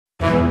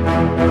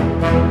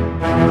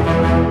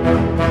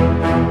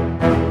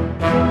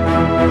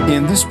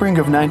In the spring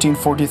of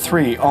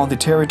 1943, on the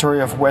territory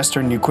of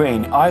western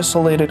Ukraine,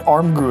 isolated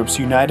armed groups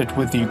united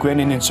with the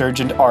Ukrainian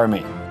Insurgent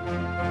Army.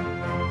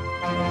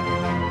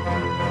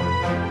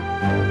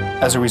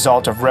 As a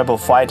result of rebel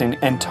fighting,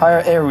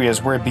 entire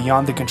areas were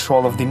beyond the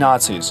control of the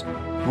Nazis.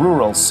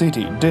 Rural,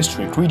 city,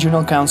 district,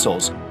 regional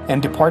councils,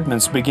 and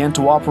departments began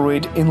to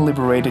operate in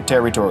liberated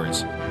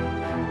territories.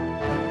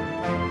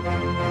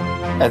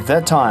 At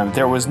that time,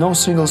 there was no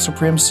single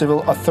supreme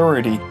civil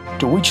authority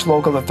to which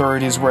local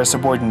authorities were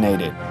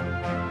subordinated.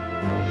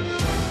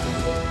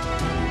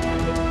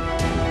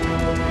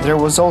 There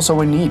was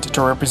also a need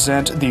to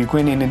represent the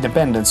Ukrainian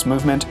independence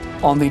movement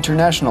on the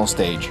international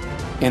stage.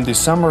 In the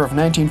summer of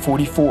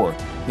 1944,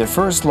 the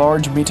first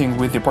large meeting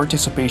with the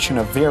participation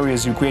of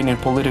various Ukrainian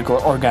political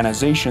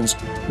organizations,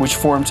 which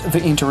formed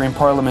the interim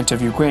parliament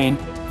of Ukraine,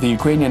 the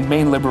Ukrainian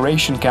Main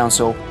Liberation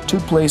Council,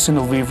 took place in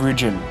Lviv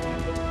region.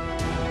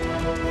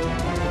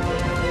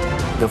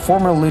 The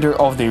former leader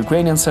of the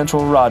Ukrainian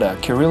Central Rada,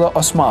 Kyrylo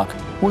Osmak,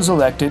 was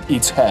elected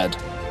its head.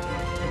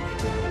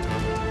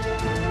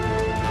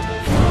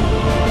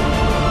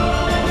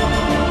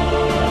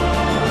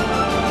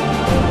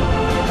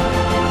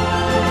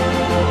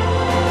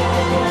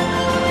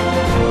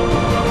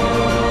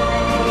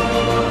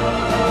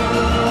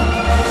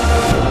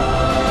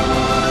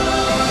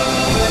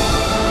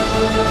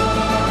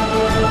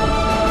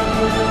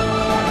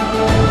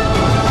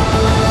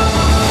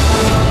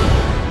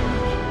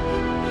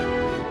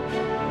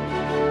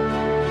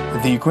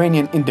 The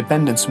Ukrainian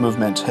independence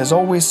movement has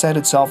always set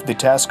itself the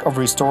task of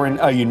restoring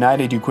a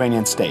united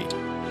Ukrainian state.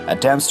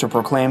 Attempts to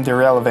proclaim the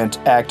relevant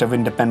Act of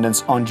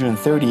Independence on June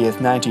 30,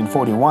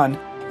 1941,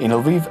 in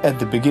Lviv at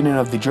the beginning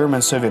of the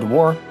German-Soviet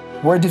War,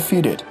 were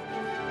defeated.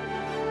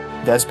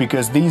 That's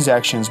because these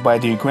actions by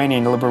the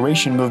Ukrainian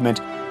liberation movement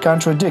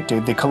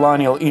contradicted the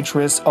colonial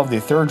interests of the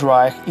Third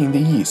Reich in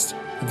the East.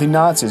 The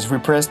Nazis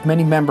repressed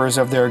many members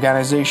of the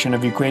Organization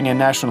of Ukrainian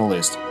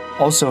Nationalists,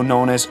 also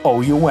known as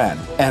OUN,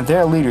 and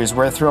their leaders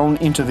were thrown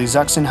into the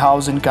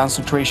Sachsenhausen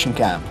concentration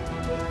camp.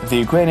 The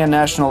Ukrainian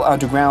National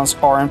Underground's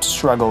armed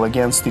struggle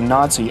against the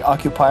Nazi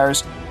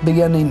occupiers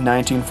began in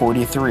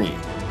 1943.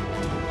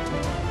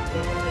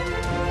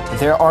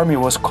 Their army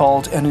was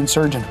called an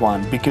insurgent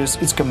one because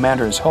its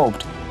commanders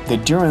hoped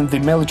that during the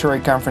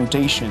military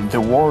confrontation the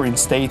warring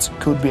states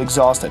could be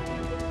exhausted.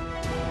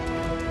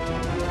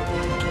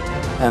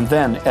 And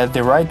then, at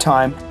the right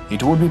time,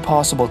 it would be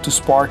possible to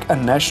spark a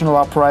national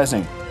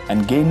uprising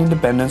and gain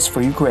independence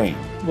for Ukraine.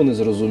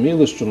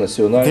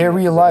 They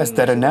realized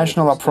that a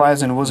national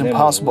uprising was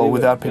impossible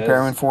without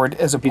preparing for it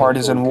as a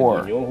partisan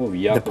war.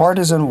 The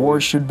partisan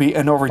war should be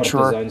an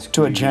overture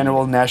to a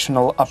general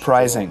national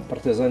uprising.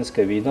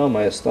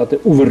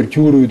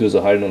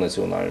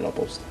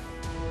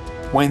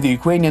 When the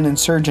Ukrainian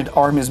Insurgent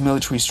Army's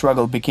military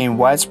struggle became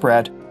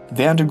widespread,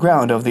 the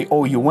underground of the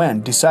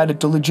OUN decided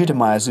to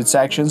legitimize its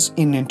actions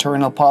in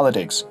internal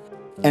politics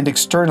and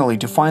externally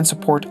to find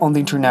support on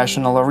the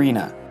international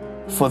arena.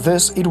 For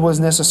this, it was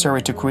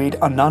necessary to create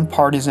a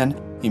non-partisan,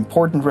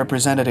 important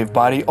representative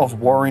body of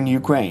warring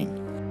Ukraine,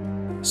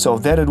 so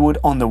that it would,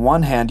 on the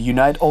one hand,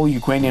 unite all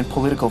Ukrainian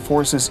political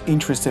forces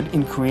interested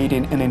in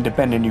creating an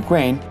independent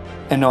Ukraine,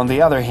 and on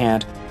the other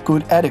hand,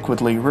 could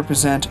adequately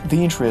represent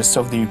the interests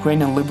of the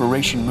Ukrainian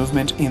liberation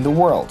movement in the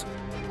world.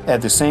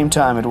 At the same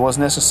time, it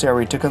was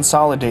necessary to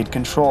consolidate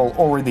control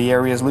over the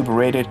areas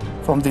liberated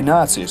from the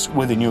Nazis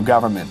with the new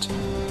government.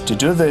 To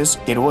do this,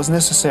 it was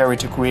necessary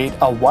to create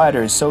a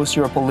wider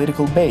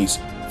socio-political base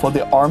for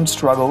the armed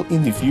struggle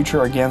in the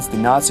future against the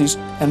Nazis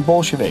and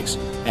Bolsheviks,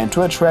 and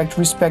to attract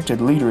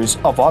respected leaders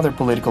of other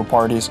political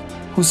parties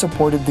who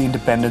supported the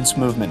independence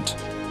movement.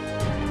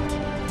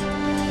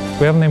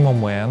 Певний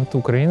момент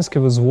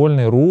український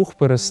визвольний рух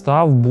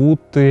перестав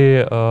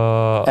бути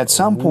At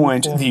some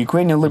point, the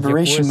Ukrainian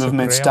liberation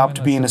movement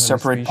stopped being a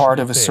separate part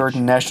of a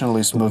certain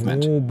nationalist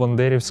movement.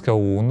 Бандерівська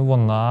ОУН,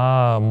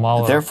 вона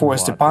мала Therefore,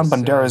 Stepan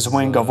Bandera's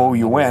wing of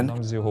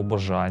OUN з його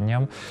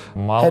бажанням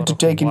had to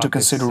take into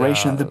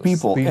consideration the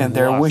people and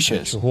their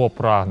wishes. Чого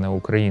прагне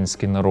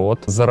український народ,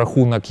 за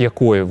рахунок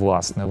якої,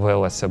 власне,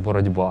 велася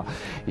боротьба.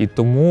 І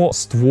тому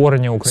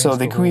створення українського So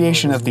the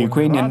creation of the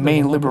Ukrainian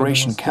Main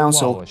Liberation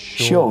Council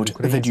showed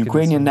that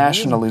Ukrainian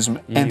nationalism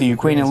and the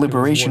Ukrainian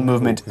liberation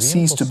movement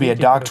ceased to be a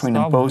doctrine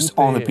imposed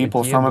on the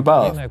people from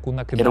above.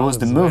 It was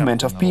the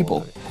movement of people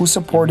who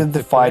supported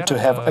the fight to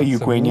have a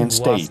Ukrainian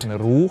state.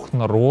 Рух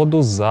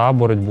народу за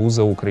боротьбу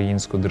за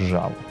українську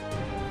державу.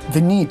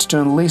 The need to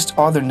enlist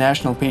other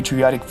national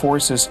patriotic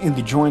forces in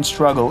the joint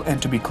struggle and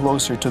to be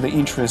closer to the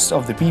interests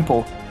of the people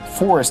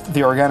forced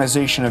the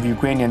organization of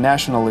Ukrainian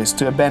nationalists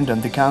to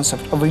abandon the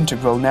concept of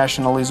integral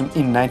nationalism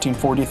in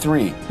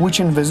 1943, which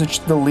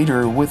envisaged the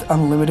leader with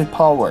unlimited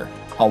power,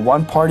 a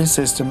one-party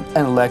system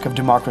and lack of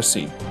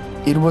democracy.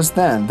 It was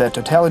then that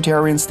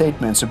totalitarian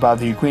statements about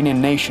the Ukrainian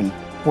nation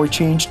were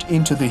changed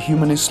into the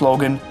humanist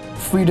slogan,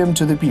 "Freedom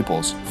to the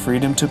peoples,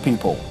 freedom to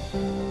people."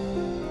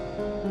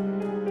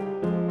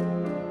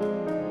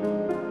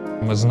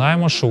 Ми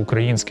знаємо, що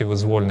український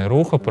визвольний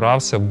рух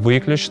опирався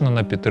виключно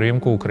на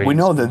підтримку We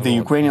українського know that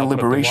the Ukrainian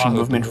liberation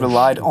movement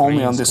relied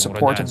only on the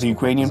support of the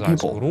Ukrainian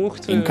people,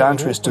 in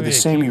contrast to the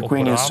same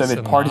Ukrainian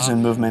Soviet partisan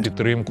movement,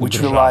 which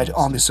relied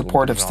on the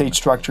support of state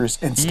structures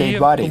and state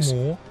bodies.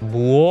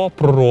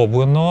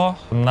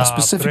 A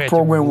specific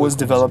program was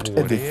developed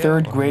at the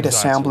Third Great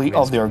Assembly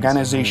of the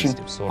Organization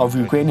of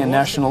Ukrainian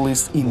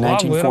Nationalists in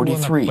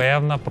 1943.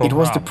 It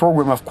was the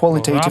program of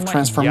qualitative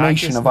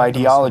transformation of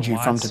ideology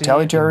from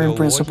totalitarian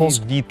principles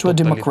to a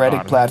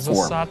democratic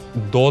platform.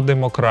 До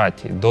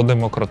демократії, до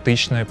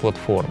демократичної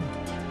платформи.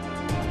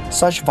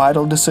 Such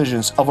vital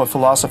decisions of a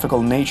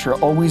philosophical nature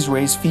always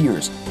raise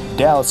fears,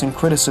 doubts and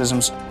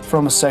criticisms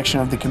from a section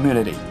of the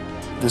community.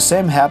 The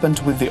same happened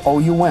with the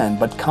OUN,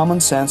 but common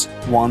sense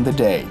won the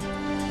day.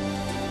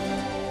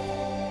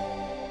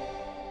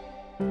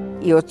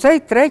 І оцей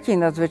третій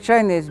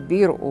надзвичайний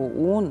збір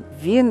ОУН,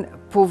 він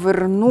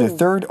повернув The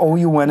Third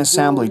OUN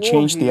Assembly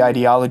changed the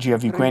ideology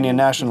of Ukrainian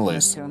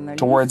nationalists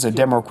towards a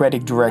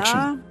democratic direction.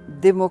 на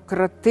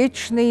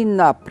демократичний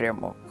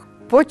напрямок.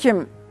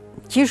 Потім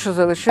ті, що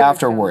залишилися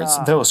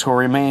Afterwards, those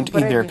who remained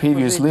in their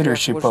previous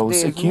leadership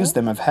posts accused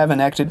them of having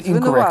acted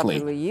incorrectly,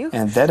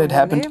 and that it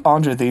happened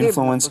under the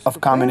influence of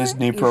communist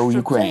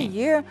Dnipro-Ukraine. Це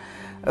є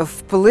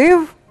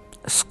вплив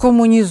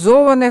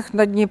скомунізованих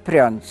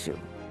надніпрянців.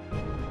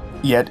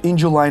 Yet in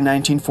July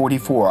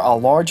 1944, a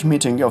large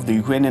meeting of the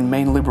Ukrainian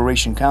Main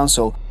Liberation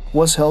Council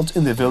was held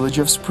in the village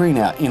of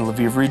Sprina in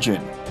Lviv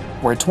region,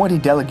 where 20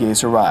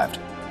 delegates arrived.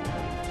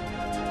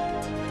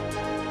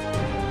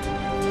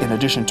 In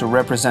addition to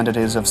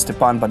representatives of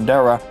Stepan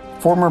Bandera,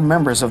 former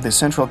members of the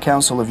Central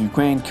Council of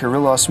Ukraine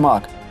Kyrylo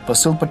Osmak,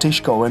 Vasyl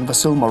Patishko and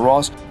Vasyl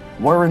Moroz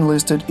were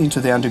enlisted into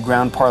the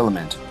underground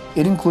parliament.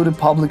 It included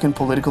public and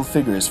political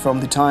figures from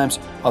the times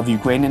of the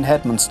Ukrainian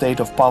hetman state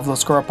of Pavlo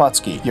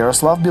Skoropadsky,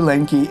 Yaroslav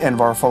Bilenki and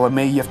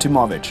Varfolomei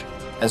Yevtimovich,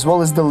 as well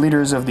as the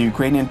leaders of the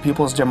Ukrainian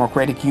People's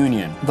Democratic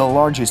Union, the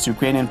largest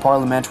Ukrainian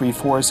parliamentary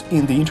force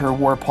in the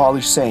interwar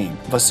Polish Sejm,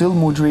 Vasyl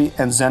Mudry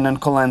and Zenon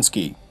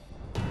Kolensky.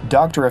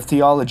 Doctor of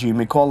Theology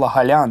Mykola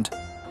Halyant,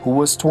 who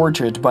was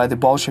tortured by the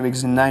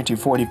Bolsheviks in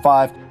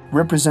 1945,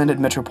 represented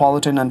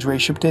Metropolitan Andrei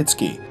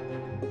Sheptytsky.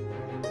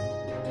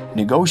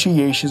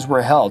 Negotiations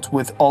were held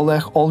with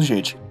Oleg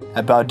Olzhich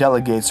about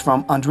delegates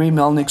from Andrei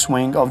Melnik's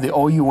wing of the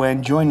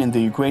OUN joining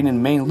the Ukrainian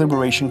Main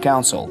Liberation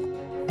Council,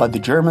 but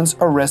the Germans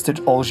arrested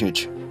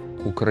Olzhich.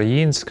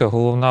 Українська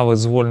головна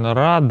визвольна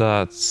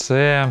рада –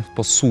 це,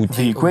 по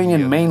суті, The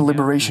Ukrainian Main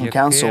Liberation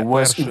Council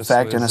was, in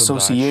fact, an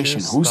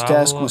association whose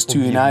task was to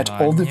unite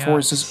all the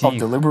forces of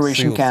the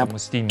liberation camp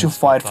to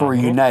fight for a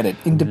united,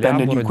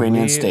 independent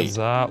Ukrainian state.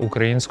 За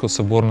українську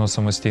соборну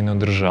самостійну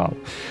державу.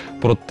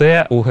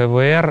 Проте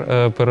УГВР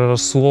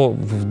переросло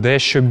в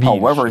дещо більше.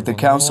 However,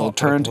 the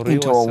council turned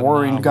into a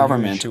warring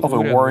government of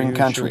a warring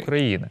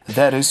country.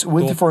 That is,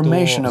 with the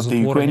formation of the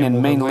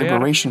Ukrainian Main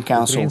Liberation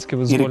Council,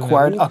 it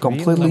acquired a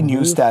completely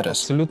new status,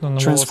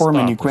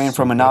 transforming Ukraine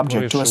from an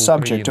object to a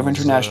subject of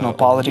international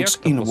politics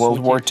in World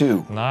War II.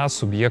 На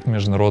суб'єкт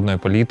міжнародної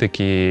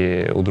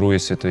політики у Другій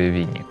світовій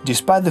війні.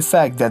 Despite the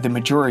fact that the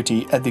majority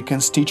at the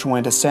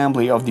Constituent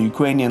Assembly of the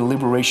Ukrainian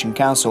Liberation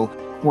Council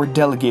were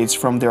delegates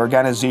from the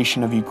Organization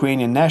of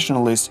Ukrainian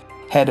Nationalists,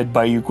 headed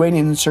by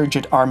Ukrainian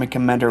Insurgent Army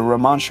commander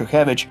Roman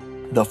Shukhevych,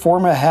 the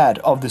former head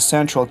of the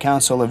Central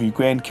Council of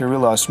Ukraine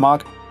Kyrylo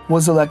Osmak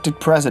was elected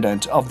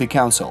president of the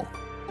council.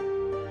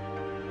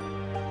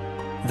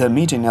 The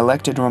meeting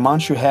elected Roman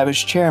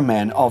Shukhevych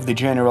chairman of the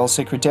General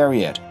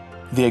Secretariat,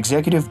 the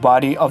executive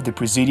body of the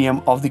Presidium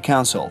of the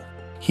Council.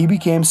 He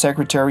became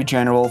Secretary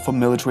General for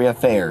Military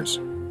Affairs.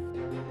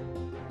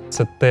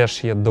 Це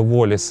теж є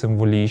доволі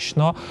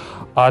символічно,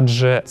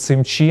 адже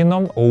цим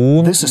чином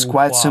ОУН This is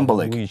quite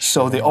symbolic.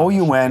 So the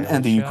OUN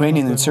and the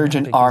Ukrainian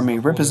Insurgent Army,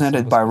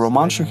 represented by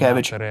Roman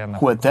Shukhevych,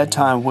 who at that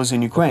time was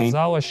in Ukraine,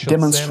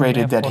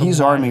 demonstrated that his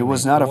army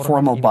was not a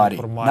formal body,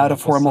 not a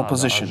formal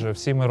position.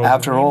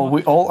 After all,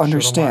 we all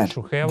understand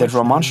that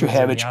Roman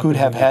Shukhevych could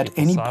have had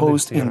any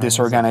post in this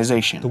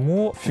organization.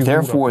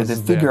 Therefore, the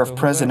figure of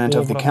president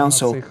of the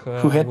council,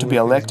 who had to be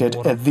elected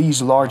at these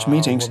large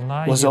meetings,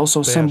 was also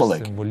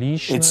symbolic.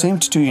 It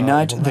seemed to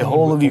unite the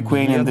whole of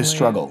Ukraine in this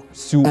struggle.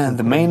 And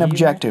the main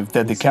objective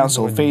that the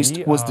council faced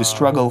was the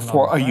struggle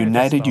for a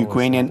united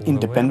Ukrainian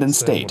independent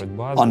state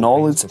on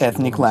all its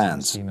ethnic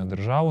lands.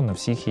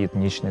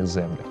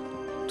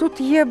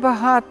 Тут є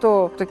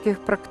багато таких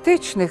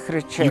практичних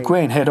речей.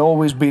 Ukraine had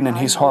always been in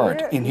his heart,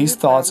 in his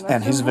thoughts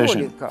and his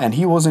vision, and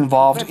he was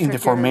involved in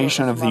the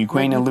formation of the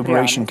Ukrainian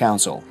Liberation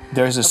Council.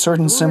 There is a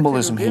certain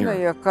symbolism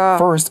here.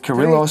 First,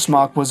 Kyrylo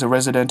Osmak was a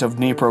resident of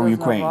Dnipro,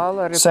 Ukraine.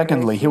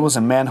 Secondly, he was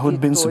a man who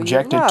had been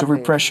subjected to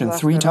repression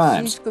 3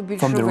 times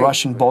from the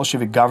Russian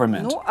Bolshevik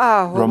government.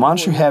 Roman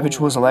Shukhevych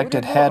was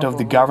elected head of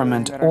the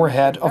government or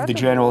head of the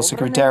General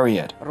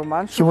Secretariat.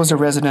 He was a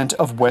resident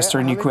of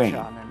Western Ukraine.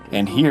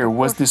 And here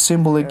was the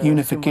symbolic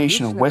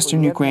unification of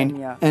Western Ukraine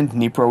and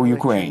Dnipro,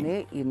 Ukraine.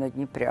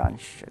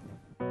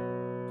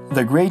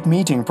 The Great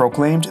Meeting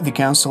proclaimed the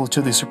Council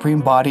to the supreme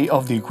body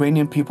of the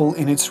Ukrainian people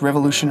in its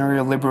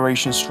revolutionary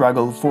liberation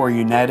struggle for a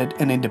united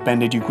and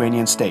independent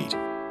Ukrainian state.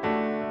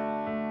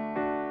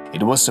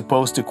 It was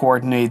supposed to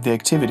coordinate the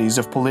activities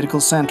of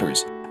political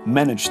centers,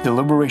 manage the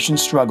liberation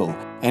struggle,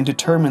 and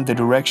determine the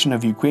direction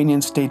of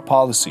Ukrainian state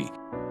policy,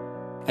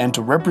 and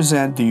to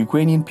represent the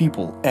Ukrainian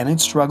people and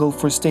its struggle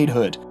for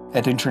statehood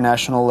at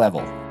international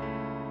level.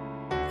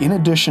 In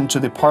addition to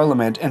the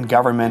parliament and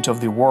government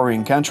of the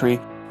warring country,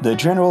 the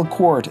General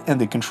Court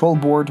and the Control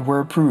Board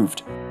were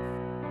approved.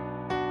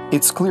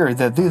 It's clear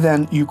that the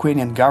then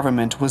Ukrainian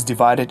government was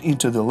divided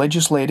into the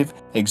legislative,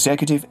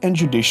 executive and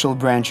judicial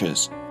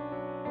branches.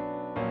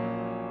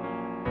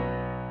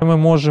 Ми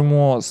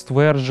можемо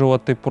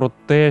стверджувати про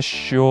те,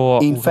 що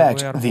In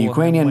fact, the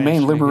Ukrainian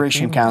Main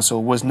Liberation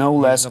Council was no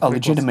less a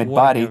legitimate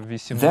body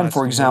than,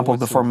 for example,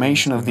 the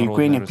formation of the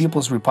Ukrainian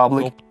People's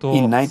Republic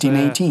in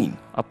 1918.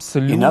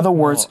 In other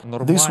words,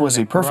 this was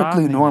a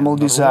perfectly normal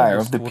desire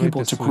of the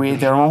people to create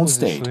their own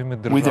state,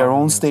 with their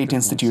own state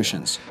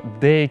institutions.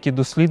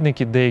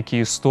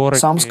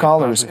 Some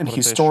scholars and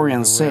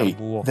historians say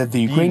that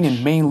the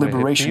Ukrainian Main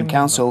Liberation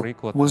Council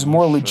was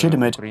more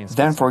legitimate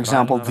than, for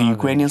example, the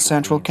Ukrainian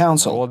Central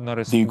Council,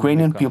 the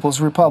Ukrainian People's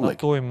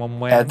Republic.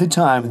 At the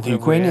time, the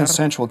Ukrainian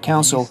Central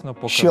Council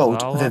showed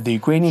that the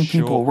Ukrainian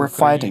people were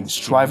fighting,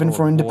 striving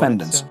for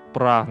independence.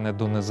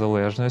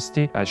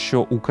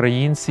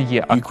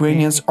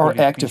 Ukrainians are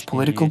active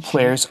political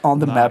players on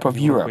the map of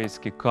Europe.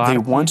 They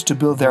want to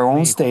build their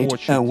own state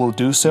and will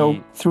do so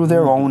through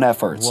their own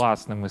efforts.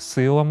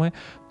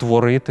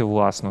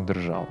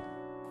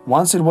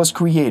 Once it was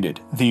created,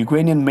 the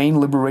Ukrainian Main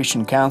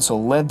Liberation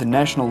Council led the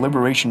national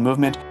liberation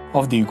movement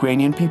of the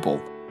Ukrainian people.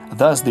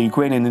 Thus, the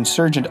Ukrainian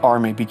Insurgent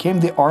Army became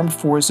the armed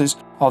forces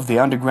of the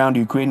underground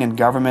Ukrainian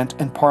government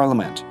and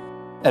parliament.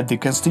 At the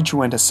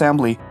Constituent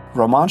Assembly,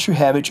 Roman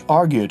Shuhevich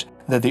argued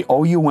that the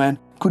OUN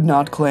could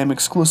not claim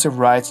exclusive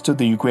rights to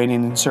the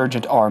Ukrainian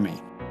Insurgent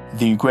Army.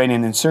 The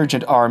Ukrainian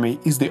Insurgent Army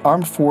is the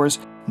armed force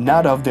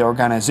not of the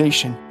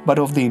organization, but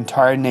of the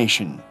entire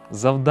nation.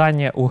 The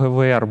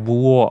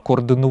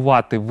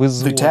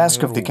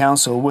task of the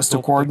Council was to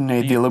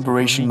coordinate the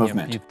liberation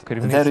movement.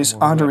 That is,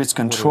 under its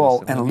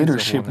control and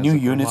leadership, new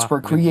units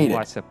were created.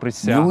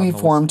 Newly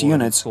formed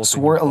units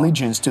swore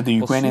allegiance to the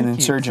Ukrainian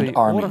Insurgent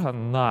Army.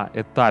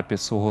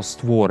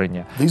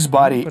 This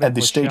body, at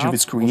the stage of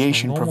its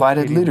creation,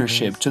 provided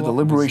leadership to the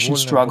liberation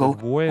struggle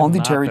on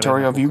the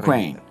territory of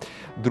Ukraine.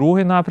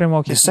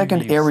 The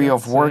second area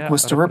of work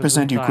was to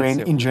represent Ukraine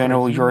in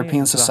general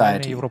European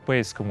society.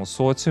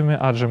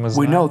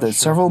 We know that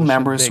several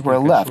members were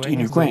left in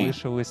Ukraine,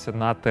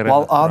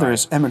 while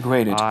others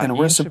emigrated and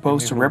were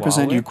supposed to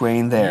represent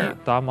Ukraine there.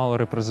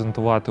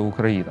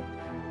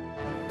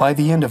 By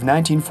the end of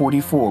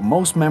 1944,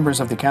 most members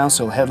of the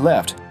Council had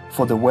left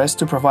for the West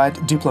to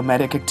provide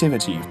diplomatic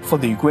activity for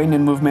the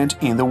Ukrainian movement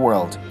in the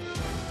world.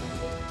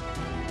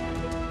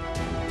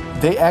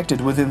 They acted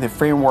within the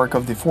framework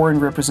of the foreign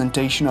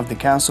representation of the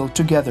Council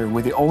together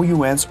with the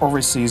OUN's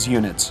overseas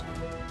units.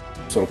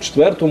 In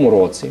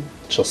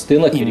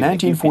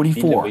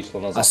 1944,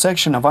 a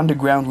section of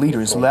underground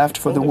leaders left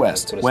for the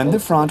West. When the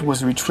front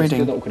was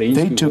retreating,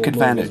 they took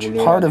advantage.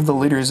 Part of the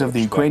leaders of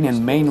the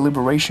Ukrainian Main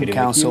Liberation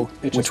Council,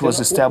 which was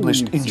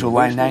established in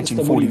July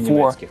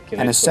 1944,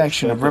 and a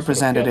section of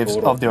representatives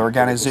of the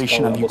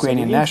Organization of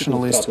Ukrainian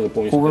Nationalists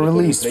who were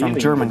released from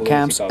German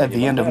camps at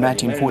the end of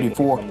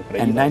 1944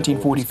 and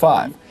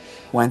 1945.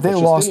 When they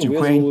lost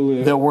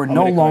Ukraine, they were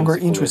no longer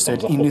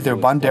interested in either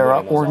Bandera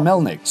or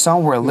Melnik.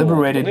 Some were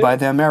liberated by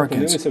the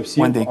Americans.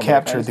 When they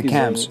captured the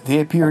camps, they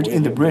appeared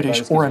in the British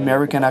or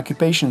American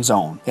occupation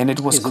zone, and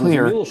it was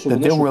clear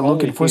that they were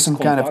looking for some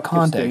kind of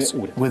contacts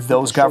with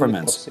those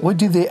governments. What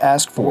did they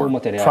ask for?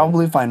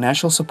 Probably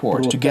financial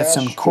support to get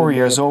some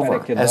couriers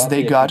over, as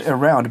they got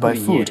around by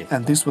foot,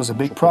 and this was a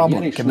big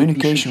problem.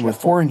 Communication with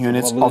foreign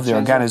units of the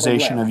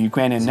Organization of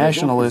Ukrainian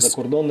Nationalists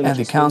and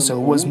the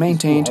Council was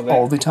maintained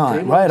all the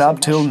time, right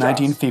up till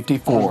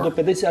 1954.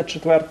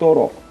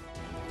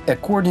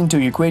 According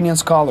to Ukrainian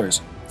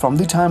scholars, from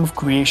the time of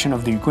creation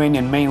of the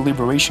Ukrainian Main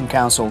Liberation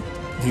Council,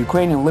 the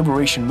Ukrainian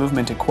liberation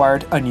movement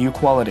acquired a new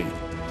quality.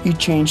 It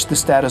changed the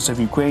status of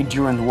Ukraine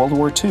during World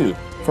War II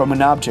from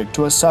an object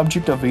to a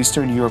subject of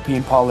Eastern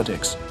European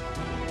politics.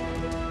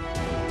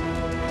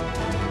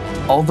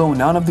 Although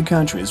none of the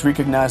countries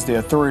recognized the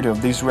authority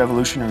of this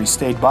revolutionary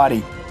state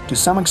body, to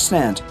some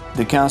extent,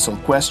 the Council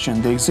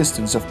questioned the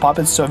existence of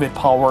puppet Soviet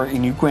power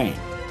in Ukraine.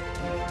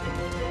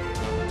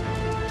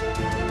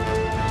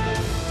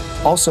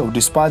 Also,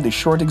 despite the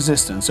short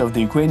existence of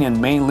the Ukrainian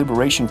Main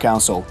Liberation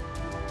Council,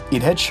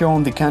 it had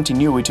shown the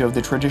continuity of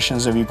the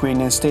traditions of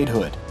Ukrainian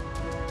statehood,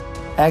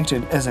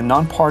 acted as a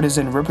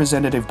non-partisan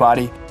representative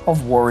body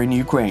of war in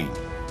Ukraine.